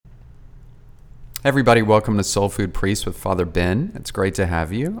Everybody, welcome to Soul Food Priest with Father Ben. It's great to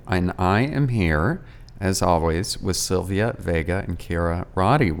have you. And I am here, as always, with Silvia, Vega, and Khira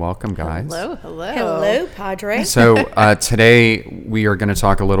Roddy. Welcome, guys. Hello. Hello, Padre. So today we are going to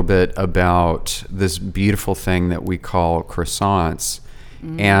talk a little bit about this beautiful thing that we call croissants.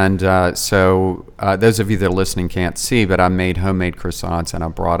 And so those of you that are listening can't see, but I made homemade croissants and I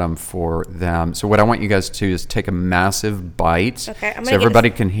brought them for them. So what I want you guys to do is take a massive bite, Okay, so everybody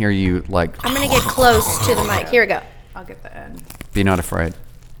can hear you. Like, I'm going to get close to the mic. Here we go. I'll get the end. be not afraid.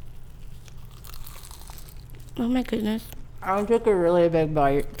 Oh, my goodness. I took a really big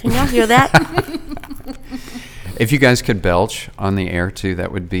bite. Can y'all hear that? If you guys could belch on the air too,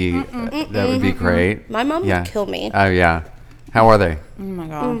 that would be great. My mom would kill me. Oh yeah. How are they? Oh my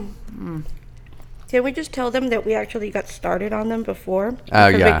god. Can we just tell them that we actually got started on them before? Oh,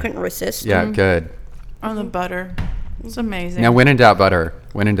 Because yeah. they couldn't resist. Yeah, good. Oh, the butter. It's amazing. Now, when in doubt, butter.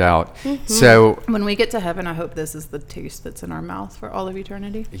 When in doubt. So, When we get to heaven, I hope this is the taste that's in our mouth for all of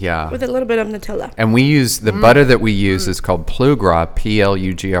eternity. yeah. With a little bit of Nutella. And we use, the butter that we use is called Plugra,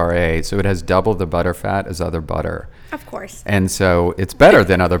 Plugra. So it has double the butter fat as other butter. Of course. And so it's better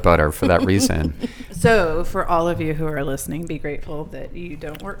than other butter for that reason. So, for all of you who are listening, be grateful that you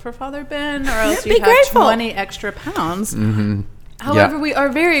don't work for Father Ben, or else you Be have grateful. 20 extra pounds. However, we are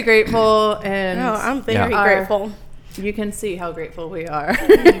very grateful, and Oh, I'm very Yeah. grateful. you can see how grateful we are.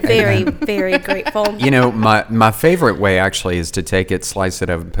 Very, very grateful. You know, my favorite way actually is to take it, slice it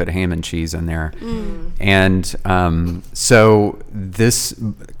up, and put ham and cheese in there. And so this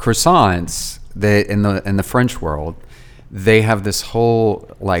croissants, in the French world, they have this whole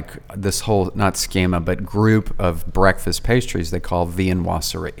not schema but group of breakfast pastries they call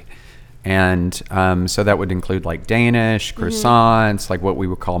viennoiserie. And so that would include like Danish croissants, like what we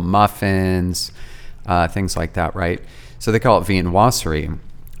would call muffins, things like that, right? So they call it viennoiserie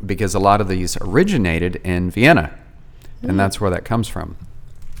because a lot of these originated in Vienna, and that's where that comes from.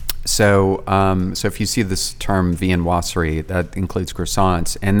 So, so if you see this term viennoiserie, that includes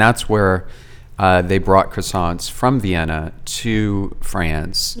croissants, and that's where they brought croissants from Vienna to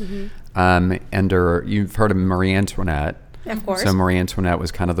France. You've heard of Marie Antoinette. Of course. So Marie Antoinette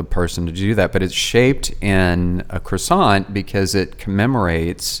was kind of the person to do that, but it's shaped in a croissant because it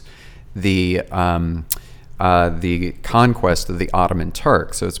commemorates the conquest of the Ottoman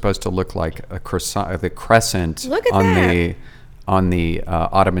Turks. So it's supposed to look like a croissant, the crescent Look at on the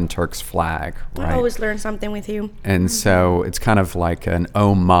Ottoman Turks flag, right? I always learn something with you. And so it's kind of like an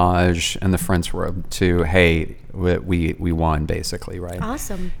homage in the French world to, hey, we won, basically, right?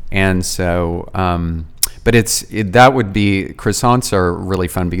 Awesome. And so, but that would be, croissants are really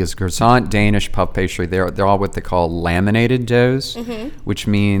fun because croissant, Danish, puff pastry, they're all what they call laminated doughs, which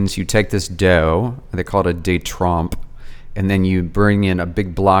means you take this dough, they call it a détrempe, and then you bring in a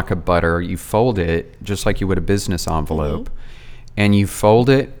big block of butter, you fold it just like you would a business envelope, and you fold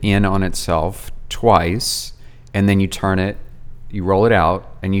it in on itself twice, and then you turn it, you roll it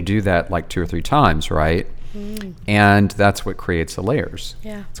out, and you do that like 2 or 3 times, right? And that's what creates the layers.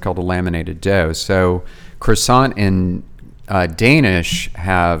 Yeah. It's called a laminated dough. So croissant in Danish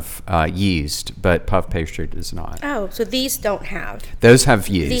have yeast, but puff pastry does not. Oh, so these don't have. Those have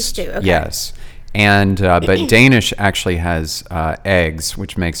yeast. These do, okay. Yes. And but Danish actually has eggs,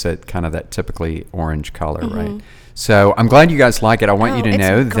 which makes it kind of that typically orange color, right? So I'm glad you guys like it. I want you to it's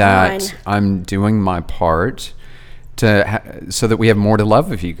know that gone. I'm doing my part so that we have more to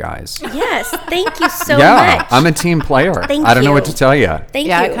love of you guys. Yes. Thank you so Yeah, much. I'm a team player. Thank I don't know what you. to tell you. Thank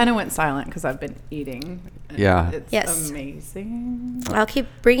yeah, you. I kind of went silent because I've been eating. Yeah. It's Yes. amazing. I'll keep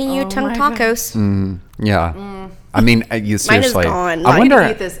bringing you Oh tongue my God. tacos. Yeah. I mean, you seriously. gone. I Mine wonder.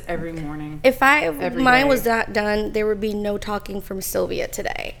 I eat this every morning. If Every mine day. was that done, there would be no talking from Sylvia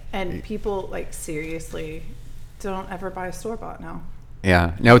today. And people, like, seriously don't ever buy store-bought now.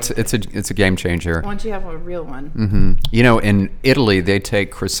 Yeah. No, it's a game changer. Once you have a real one. You know, in Italy, they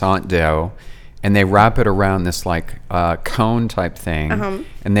take croissant dough and they wrap it around this like cone type thing,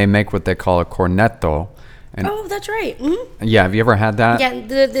 and they make what they call a cornetto. And Oh, that's right. yeah, have you ever had that? Yeah,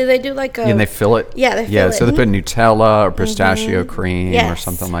 they do like a. And they fill it. Yeah, they fill Yeah, it. so they put Nutella or pistachio cream or Yes.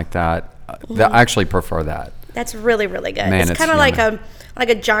 something like that. I actually prefer that. That's really, really good. Man, it's it's kind of like yummy.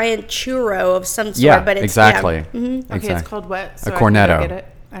 a giant churro of some sort. Yeah, but it's, exactly. Yeah. Okay, Exactly. it's called what? So A I can go cornetto. get it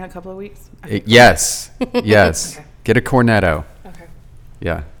in a couple of weeks? Yes, yes. Okay. Get a cornetto. Okay.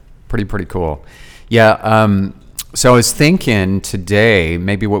 Yeah, pretty cool. Yeah, so I was thinking today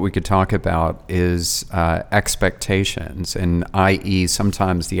maybe what we could talk about is expectations, and i.e.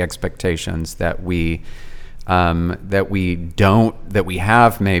 sometimes the expectations that we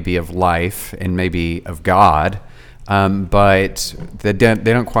have maybe of life and maybe of God, but they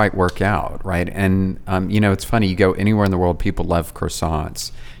don't quite work out, right? And it's funny. You go anywhere in the world, people love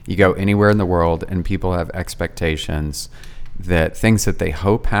croissants. You go anywhere in the world, and people have expectations that things that they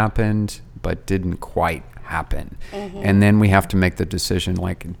hope happened but didn't quite happen. And then we have to make the decision,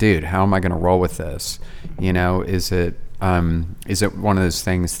 like, dude, how am I going to roll with this? Is it one of those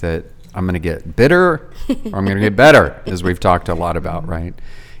things that I'm going to get bitter or I'm going to get better, as we've talked a lot about, right?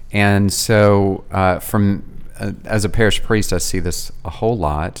 And so as a parish priest, I see this a whole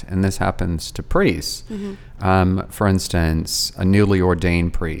lot, and this happens to priests. For instance, a newly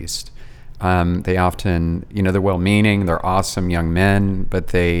ordained priest, they often, they're well-meaning, they're awesome young men, but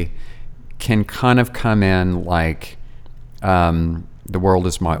they can kind of come in like the world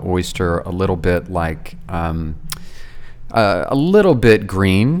is my oyster, a little bit like a little bit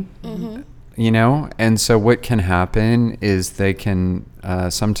green, and so what can happen is they can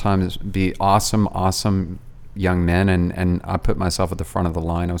sometimes be awesome young men, and I put myself at the front of the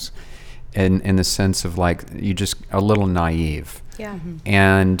line. I was in the sense of like you just a little naive. Yeah.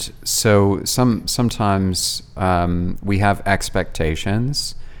 And so sometimes we have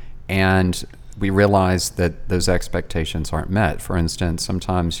expectations, and we realize that those expectations aren't met. For instance,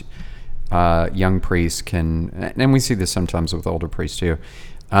 sometimes young priests can, and we see this sometimes with older priests too,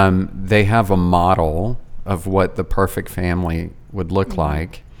 they have a model of what the perfect family would look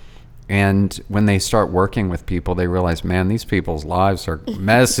like. And when they start working with people, they realize, man, these people's lives are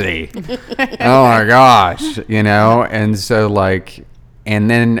messy. Oh my gosh, and so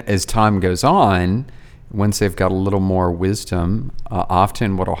and then as time goes on, once they've got a little more wisdom,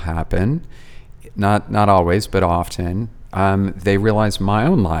 often what'll happen, not always, but often, they realize my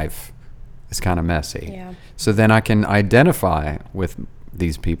own life is kind of messy. Yeah. So then I can identify with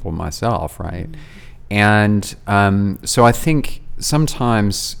these people myself, right? And so I think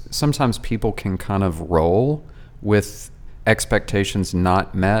sometimes people can kind of roll with expectations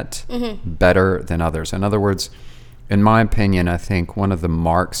not met better than others. In other words, in my opinion, I think one of the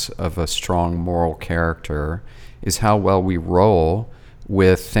marks of a strong moral character is how well we roll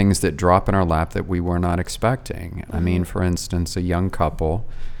with things that drop in our lap that we were not expecting. I mean, for instance, a young couple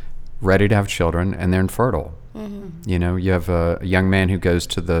ready to have children and they're infertile. You have a young man who goes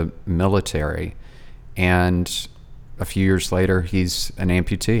to the military, and a few years later he's an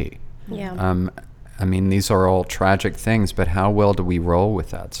amputee. Yeah. I mean, these are all tragic things, but how well do we roll with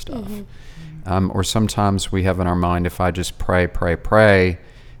that stuff? Or sometimes we have in our mind, if I just pray,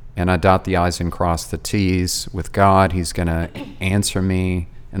 and I dot the I's and cross the T's with God, he's going to answer me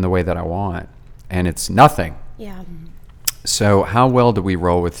in the way that I want. And it's nothing. Yeah. So how well do we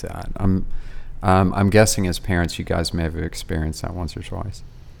roll with that? I'm guessing as parents, you guys may have experienced that once or twice.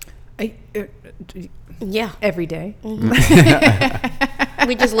 Yeah. Every day.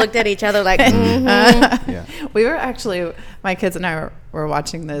 We just looked at each other like, Yeah. We were actually, my kids and I were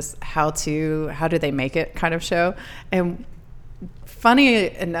watching this how do they make it kind of show. And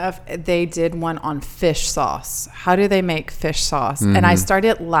funny enough, they did one on fish sauce. How do they make fish sauce? And I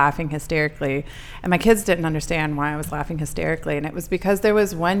started laughing hysterically. And my kids didn't understand why I was laughing hysterically. And it was because there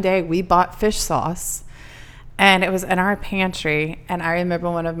was one day we bought fish sauce, and it was in our pantry. And I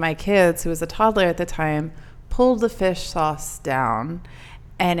remember one of my kids, who was a toddler at the time, pulled the fish sauce down,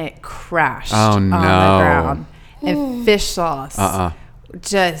 and it crashed on the ground. And fish sauce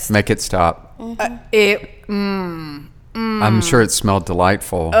just make it stop. I'm sure it smelled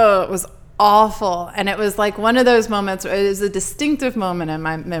delightful. Oh, it was awful. And it was like one of those moments, it was a distinctive moment in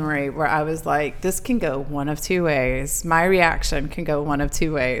my memory where I was like, this can go one of two ways. My reaction can go one of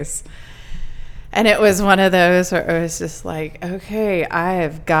two ways. And it was one of those where it was just like, okay, I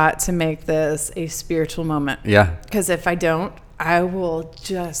have got to make this a spiritual moment. Yeah. Because if I don't, I will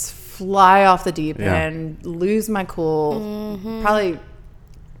just fly off the deep end, lose my cool, probably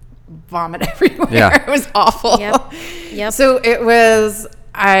vomit everywhere. Yeah. It was awful. Yep. So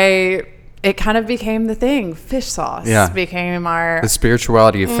it kind of became the thing. Fish sauce became the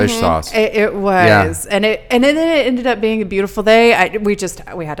spirituality of fish sauce. It was, and then it ended up being a beautiful day. We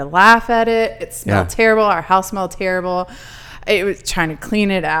had to laugh at it. It smelled terrible. Our house smelled terrible. It was trying to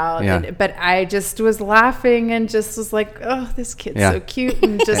clean it out, but I just was laughing and just was like, "Oh, this kid's so cute,"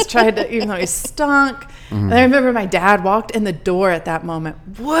 and just tried to, even though he stunk. And I remember my dad walked in the door at that moment.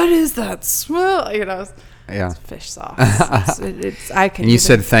 What is that smell? Yeah. fish sauce. I can. And you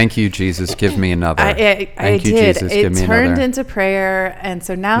said, "Thank you, Jesus. Give me another." I Thank you, did. Jesus. It Give me turned another. into prayer, and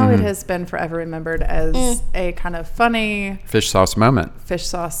so now it has been forever remembered as a kind of funny Fish sauce moment. fish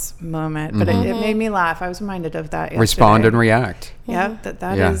sauce moment. But it made me laugh. I was reminded of that yesterday. Respond and react. Yeah,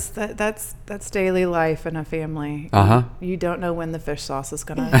 Yeah. that's daily life in a family. Uh-huh. You don't know when the fish sauce is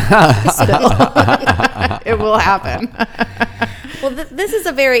gonna spill. It will happen. Well, this is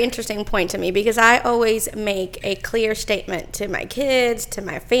a very interesting point to me because I always make a clear statement to my kids, to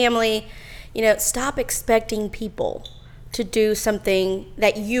my family. Stop expecting people to do something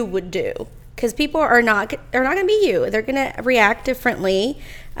that you would do, because people are not going to be you. They're going to react differently.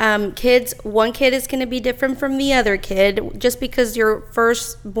 One kid is going to be different from the other kid. Just because your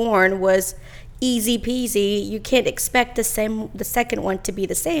firstborn was easy peasy, you can't expect the second one to be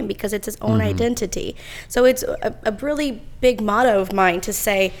the same, because it's his own identity. So it's a really big motto of mine to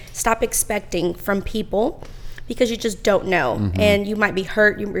say, stop expecting from people, because you just don't know. And you might be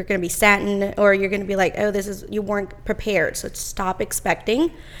hurt, you're going to be saddened, or you're going to be like, oh, you weren't prepared. So stop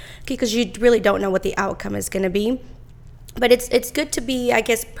expecting, because you really don't know what the outcome is going to be. But it's good to be, I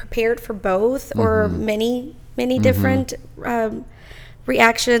guess, prepared for both, or many different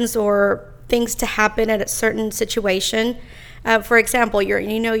reactions or things to happen at a certain situation. For example, your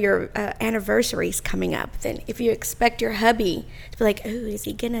anniversary's coming up. Then if you expect your hubby to be like, oh, is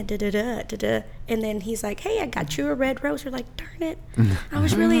he gonna da-da-da, and then he's like, hey, I got you a red rose. You're like, darn it, I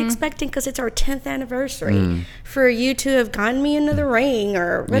was really expecting, because it's our 10th anniversary, for you to have gotten me into the ring,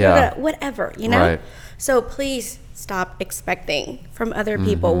 or whatever, Right. So please stop expecting from other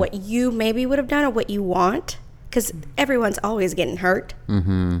people what you maybe would have done, or what you want, because everyone's always getting hurt.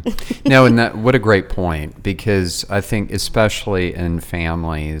 No, and what a great point, because I think especially in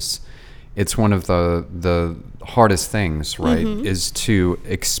families, it's one of the hardest things, right, is to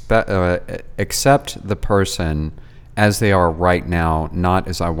accept the person as they are right now, not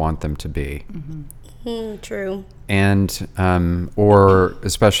as I want them to be. True. And or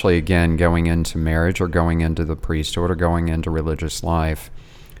especially, again, going into marriage, or going into the priesthood, or going into religious life,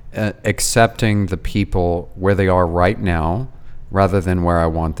 accepting the people where they are right now rather than where I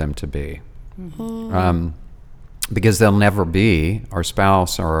want them to be. Because they'll never be, our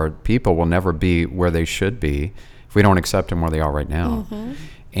spouse or our people will never be where they should be if we don't accept them where they are right now.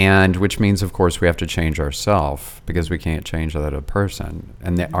 And which means, of course, we have to change ourselves, because we can't change that other person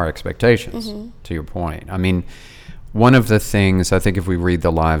and our expectations, to your point. I mean, one of the things, I think, if we read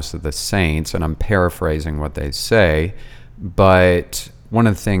the lives of the saints, and I'm paraphrasing what they say, but one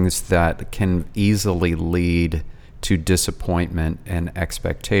of the things that can easily lead to disappointment and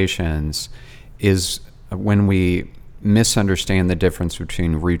expectations is when we misunderstand the difference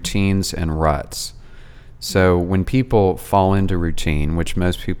between routines and ruts. So when people fall into routine, which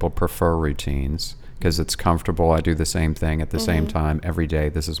most people prefer routines because it's comfortable, I do the same thing at the same time every day,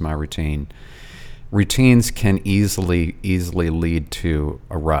 this is my routine. Routines can easily lead to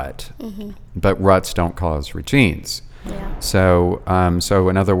a rut, but ruts don't cause routines. Yeah. So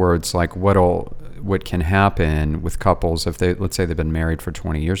in other words, like what can happen with couples, if let's say they've been married for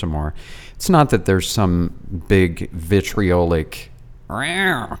 20 years or more, it's not that there's some big vitriolic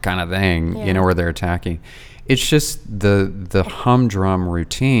kind of thing, where they're attacking. It's just the humdrum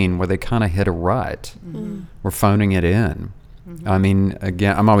routine where they kind of hit a rut. We're phoning it in. I mean,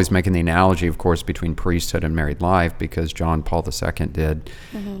 again, I'm always making the analogy, of course, between priesthood and married life, because John Paul II did.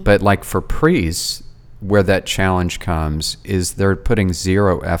 But like for priests, where that challenge comes is they're putting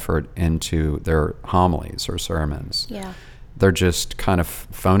zero effort into their homilies or sermons. Yeah. They're just kind of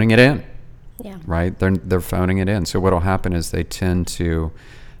phoning it in. Yeah. Right? They're phoning it in. So what'll happen is they tend to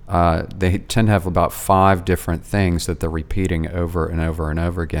have about 5 different things that they're repeating over and over and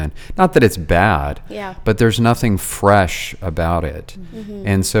over again. Not that it's bad, but there's nothing fresh about it.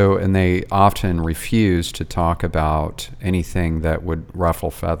 And they often refuse to talk about anything that would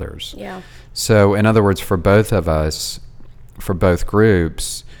ruffle feathers. Yeah. So in other words, for both of us, for both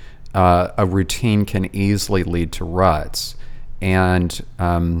groups, a routine can easily lead to ruts. And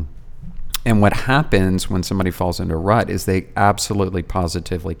what happens when somebody falls into a rut is they absolutely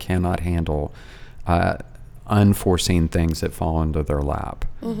positively cannot handle unforeseen things that fall into their lap,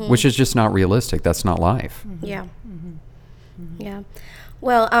 which is just not realistic. That's not life. Yeah. Yeah.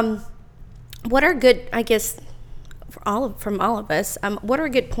 Well, what are good, I guess, from all of us, what are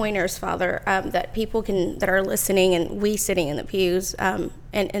good pointers, Father, that people that are listening, and we sitting in the pews and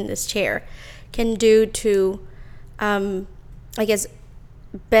in this chair, can do to, I guess,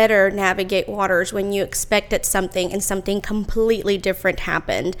 better navigate waters when you expected something and something completely different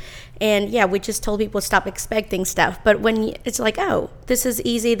happened. And yeah, we just told people stop expecting stuff. But when it's like, oh, this is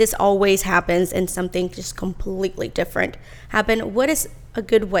easy, this always happens, and something just completely different happened. What is a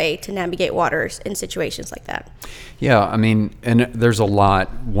good way to navigate waters in situations like that? Yeah, I mean, and there's a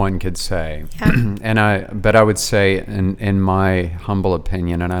lot one could say. Yeah. But I would say, in my humble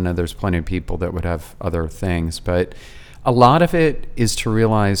opinion, and I know there's plenty of people that would have other things, but a lot of it is to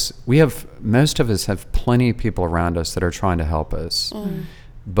realize most of us have plenty of people around us that are trying to help us.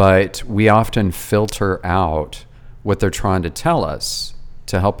 But we often filter out what they're trying to tell us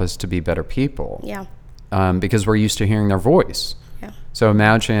to help us to be better people. Yeah. Because we're used to hearing their voice. Yeah. So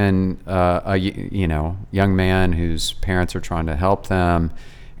imagine a young man whose parents are trying to help them,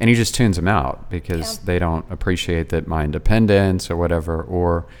 and he just tunes them out because they don't appreciate that my independence or whatever.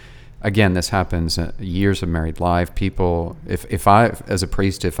 Or again, this happens years of married life. People, if I, as a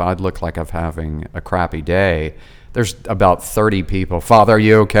priest, if I'd look like I'm having a crappy day, there's about 30 people. Father, are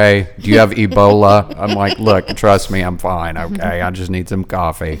you okay? Do you have Ebola? I'm like, look, trust me, I'm fine. Okay, I just need some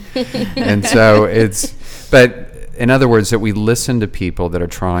coffee. And so but in other words, that we listen to people that are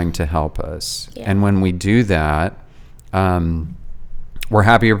trying to help us. Yeah. And when we do that, we're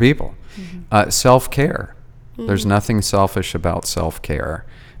happier people. Self-care. There's nothing selfish about self-care.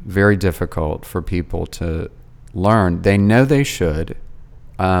 Very difficult for people to learn. They know they should,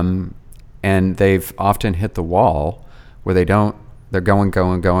 and they've often hit the wall where they're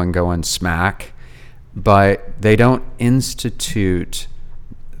going smack, but they don't institute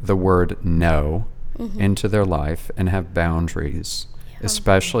the word no into their life and have boundaries,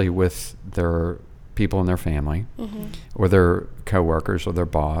 especially with their people in their family or their coworkers or their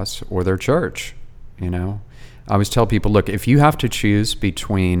boss or their church. I always tell people, look, if you have to choose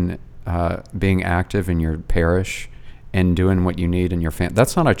between being active in your parish and doing what you need in your family,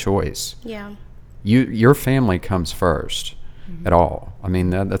 that's not a choice. Yeah. Your family comes first at all. I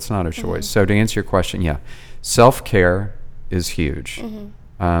mean, that's not a choice. So to answer your question, self-care is huge.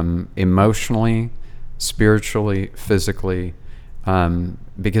 Emotionally, spiritually, physically,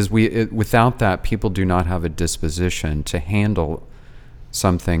 because without that, people do not have a disposition to handle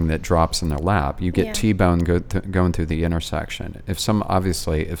something that drops in their lap. You get T-bone going through the intersection. If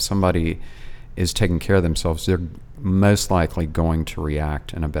somebody is taking care of themselves, they're most likely going to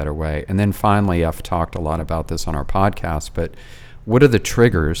react in a better way. And then finally, I've talked a lot about this on our podcast, but what are the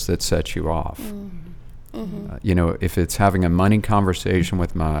triggers that set you off? If it's having a money conversation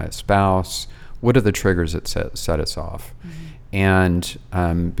with my spouse, what are the triggers that set us off? And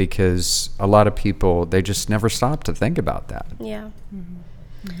because a lot of people, they just never stop to think about that. Yeah.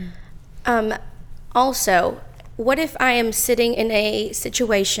 Also, what if I am sitting in a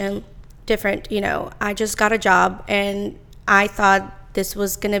situation different, I just got a job and I thought this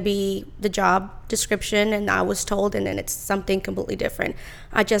was going to be the job description and I was told, and then it's something completely different.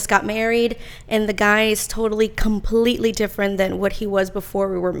 I just got married and the guy is completely different than what he was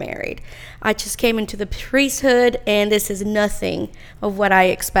before we were married. I just came into the priesthood and this is nothing of what I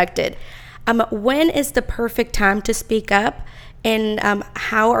expected. When is the perfect time to speak up? And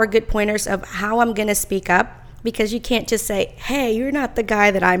how are good pointers of how I'm going to speak up? Because you can't just say, hey, you're not the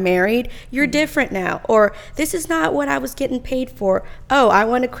guy that I married. You're different now. Or this is not what I was getting paid for. Oh, I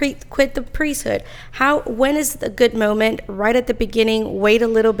want to quit the priesthood. When is the good moment? Right at the beginning, wait a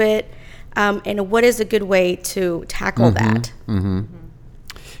little bit. And what is a good way to tackle that?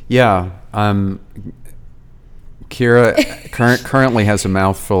 Yeah. Khira currently has a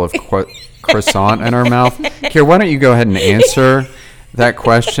mouthful of croissant in her mouth. Khira, why don't you go ahead and answer that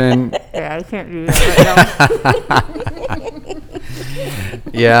question? Yeah, I can't do that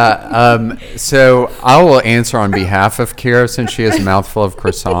right now. So I will answer on behalf of Khira since she has a mouthful of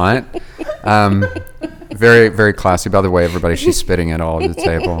croissant. Very, very classy. By the way, everybody, she's spitting it all at the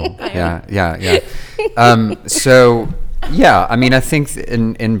table. Yeah. I think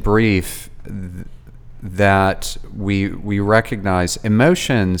in brief that we recognize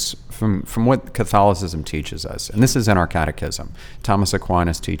emotions from what Catholicism teaches us, and this is in our catechism. Thomas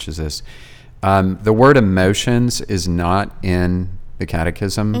Aquinas teaches us. The word emotions is not in the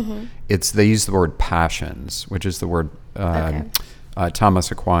catechism. They use the word passions, which is the word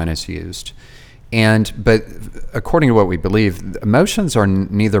Thomas Aquinas used. But according to what we believe, emotions are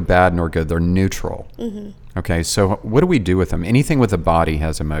neither bad nor good. They're neutral. Okay, so what do we do with them? Anything with a body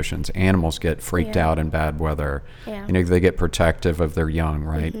has emotions. Animals get freaked out in bad weather. Yeah. They get protective of their young,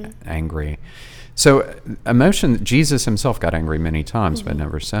 right? Angry. So emotion, Jesus himself got angry many times but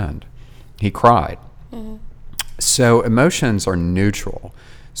never sinned. He cried. So emotions are neutral.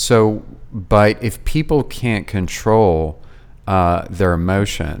 But if people can't control their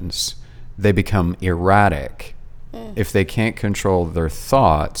emotions, they become erratic. If they can't control their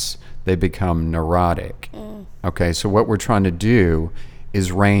thoughts, they become neurotic. Okay, so what we're trying to do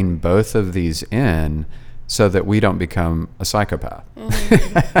is rein both of these in so that we don't become a psychopath.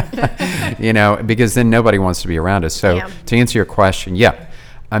 Because then nobody wants to be around us. So to answer your question,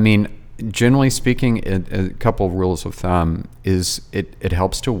 I mean, generally speaking, a couple of rules of thumb is it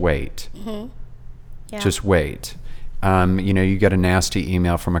helps to wait. Just wait. You get a nasty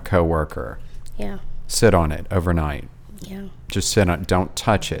email from a coworker. Sit on it overnight. Just sit on it. Don't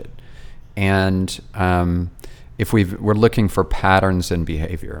touch it. And if we're looking for patterns in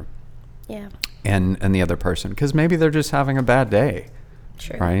behavior. And the other person, because maybe they're just having a bad day.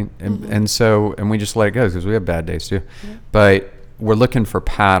 True. Right? And we just let it go because we have bad days too. But we're looking for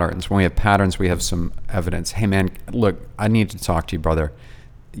patterns. When we have patterns, we have some evidence. Hey man, look, I need to talk to you, brother.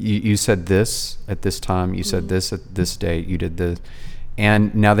 You said this at this time. You said this at this date. You did this.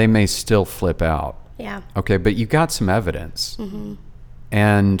 And now they may still flip out. Okay, but you got some evidence.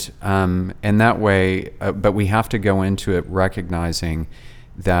 And that way, but we have to go into it recognizing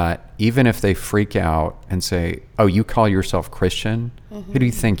that even if they freak out and say, oh, you call yourself Christian? Who do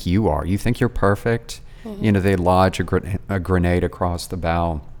you think you are? You think you're perfect? They lodge a grenade across the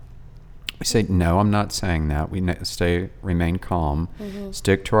bow. We say, no, I'm not saying that. We remain calm,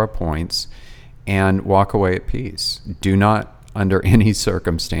 stick to our points, and walk away at peace. Do not, under any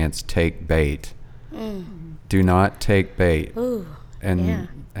circumstance, take bait. Do not take bait.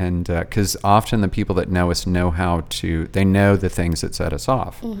 And because often the people that know us know they know the things that set us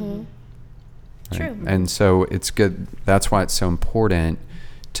off. Right? True. And so it's good. That's why it's so important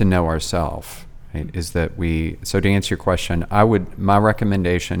to know ourselves. Right? Is that so to answer your question, my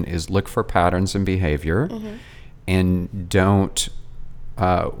recommendation is look for patterns in behavior and don't,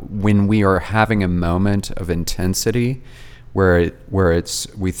 when we are having a moment of intensity, where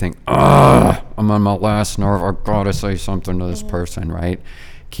we think, I'm on my last nerve, I've got to say something to this person, right?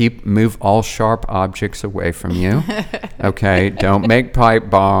 Move all sharp objects away from you. Okay, don't make pipe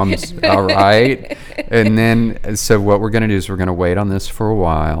bombs, all right? And then, so what we're going to do is we're going to wait on this for a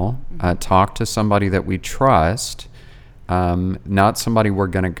while, talk to somebody that we trust, not somebody we're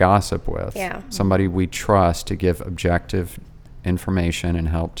going to gossip with, somebody we trust to give objective information and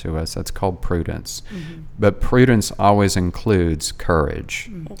help to us. That's called prudence. But prudence always includes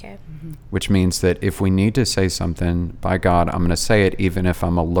courage. Which means that if we need to say something, by God, I'm going to say it even if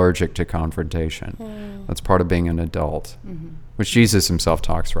I'm allergic to confrontation. That's part of being an adult, which Jesus himself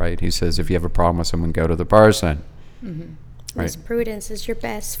talks, right? He says, if you have a problem with someone, go to the person. Right? Prudence is your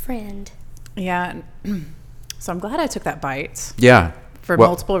best friend. Yeah. So I'm glad I took that bite. Yeah. For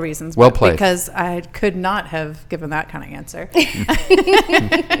multiple reasons. Well played. Because I could not have given that kind of answer.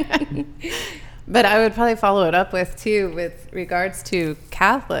 But I would probably follow it up with regards to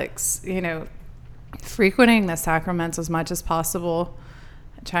Catholics, frequenting the sacraments as much as possible,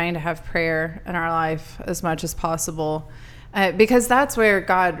 trying to have prayer in our life as much as possible, because that's where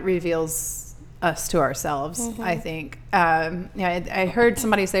God reveals us to ourselves, I think. I heard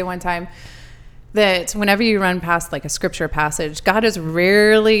somebody say one time that whenever you run past like a scripture passage, God is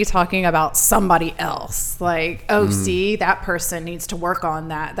rarely talking about somebody else. Like, see, that person needs to work on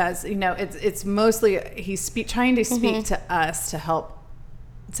that. That's, it's mostly he's trying to speak to us to help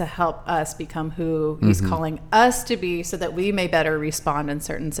us become who he's calling us to be, so that we may better respond in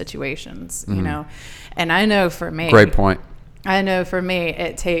certain situations. And I know for me, great point. I know for me,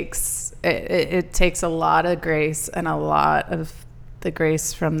 it takes a lot of grace and a lot of the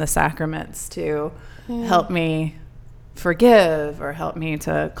grace from the sacraments to help me forgive, or help me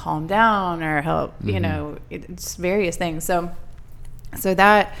to calm down, or help, it's various things. So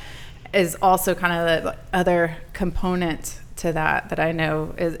that is also kind of the other component to that I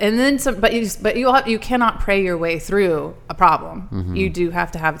know is, and then some, but you cannot pray your way through a problem. You do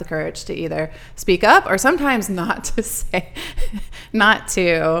have to have the courage to either speak up, or sometimes not to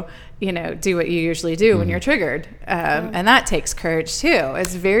do what you usually do when you're triggered. And that takes courage too.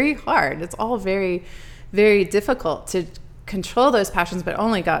 It's very hard. It's all very, very difficult to control those passions, but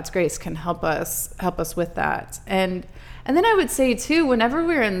only God's grace can help us with that. And then I would say too, whenever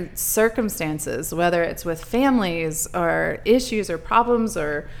we're in circumstances, whether it's with families or issues or problems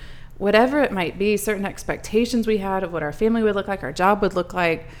or whatever it might be, certain expectations we had of what our family would look like, our job would look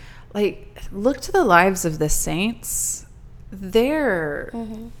like look to the lives of the saints. Their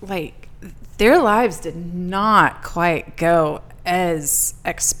lives did not quite go as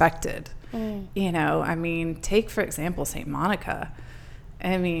expected. Take for example Saint Monica.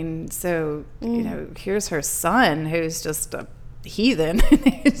 Here's her son, who's just a heathen,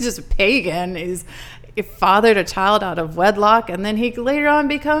 he's just a pagan. fathered a child out of wedlock, and then he later on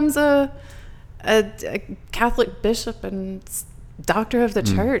becomes a Catholic bishop and doctor of the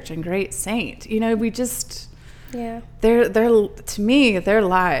church and great saint. You know, we just, they're to me, their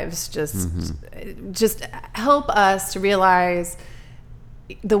lives just help us to realize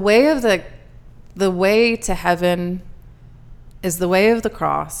the way to heaven is the way of the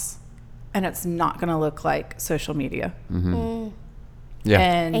cross, and it's not going to look like social media. Yeah.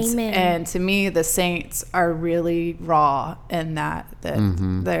 And Amen. And to me, the saints are really raw in that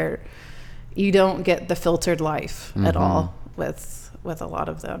they're, you don't get the filtered life at all with a lot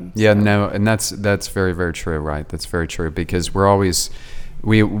of them. Yeah, no, and that's very, very true, right? That's very true, because we're always,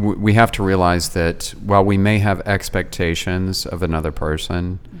 we have to realize that while we may have expectations of another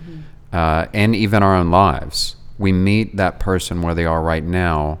person, and even our own lives, we meet that person where they are right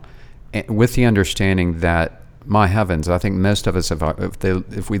now, with the understanding that, my heavens, I think most of us,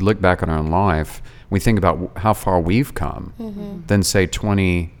 if we look back on our own life, we think about how far we've come than, say,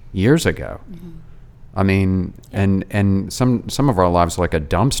 20 years ago. I mean, and some of our lives are like a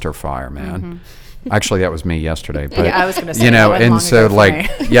dumpster fire, man. Actually, that was me yesterday. But, I was going to say, you know, and so like,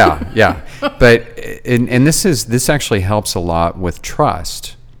 yeah. But and this actually helps a lot with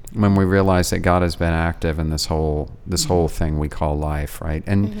trust, when we realize that God has been active in this whole thing we call life, right?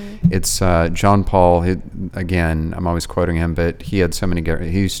 And it's John Paul. Again, I'm always quoting him, but he had so many.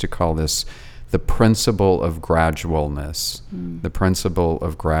 He used to call this the principle of gradualness. The principle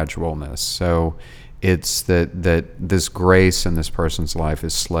of gradualness. So it's that this grace in this person's life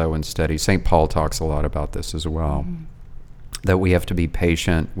is slow and steady. St. Paul talks a lot about this as well. That we have to be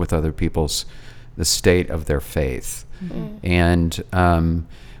patient with other people's the state of their faith, and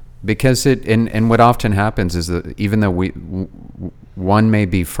because and what often happens is that even though one may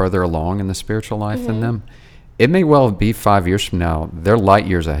be further along in the spiritual life than them, it may well be 5 years from now they're light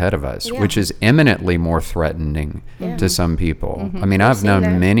years ahead of us, which is eminently more threatening to some people. I mean, I've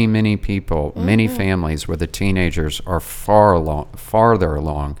known many people, many families where the teenagers are farther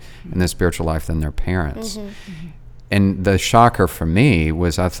along in the spiritual life than their parents. And the shocker for me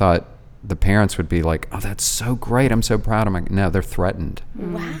was, I thought the parents would be like, "Oh, that's so great! I'm so proud of my." No, they're threatened.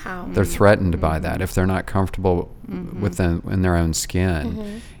 Wow. They're threatened by that if they're not comfortable with them in their own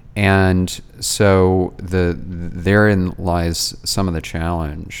skin, and so therein lies some of the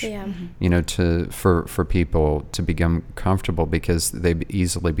challenge. You know, for people to become comfortable, because they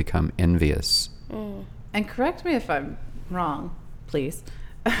easily become envious. And correct me if I'm wrong, please.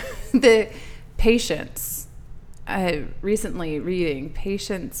 The patience. Recently reading,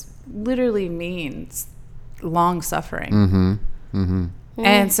 patience literally means long suffering.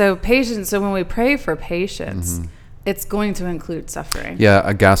 And so patience, so when we pray for patience, it's going to include suffering. Yeah,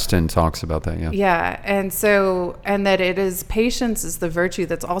 Augustine talks about that, Yeah, and that it is, patience is the virtue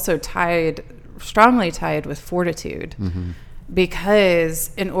that's also strongly tied with fortitude.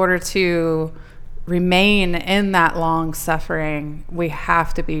 Because in order to remain in that long suffering, we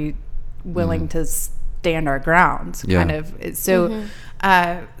have to be willing to stand our ground, kind of. So,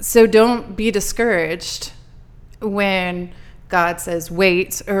 so don't be discouraged when God says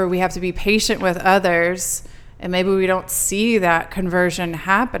wait, or we have to be patient with others, and maybe we don't see that conversion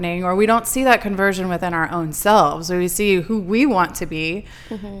happening, or we don't see that conversion within our own selves, or we see who we want to be,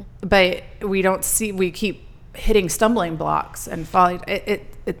 but we keep hitting stumbling blocks and falling.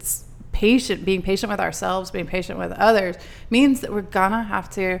 It's being patient with ourselves, being patient with others, means that we're gonna have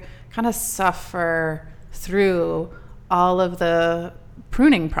to kind of suffer through all of the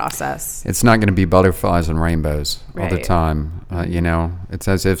pruning process. It's not going to be butterflies and rainbows all the Right. time. You know, it's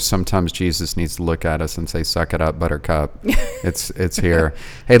as if sometimes Jesus needs to look at us and say, "Suck it up, buttercup." It's here.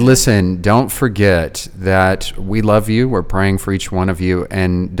 Hey, listen, don't forget that we love you. We're praying for each one of you.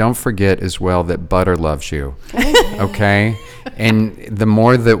 And don't forget as well that butter loves you. Okay? And the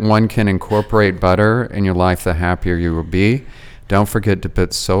more that one can incorporate butter in your life, the happier you will be. Don't forget to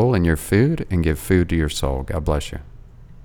put soul in your food and give food to your soul. God bless you.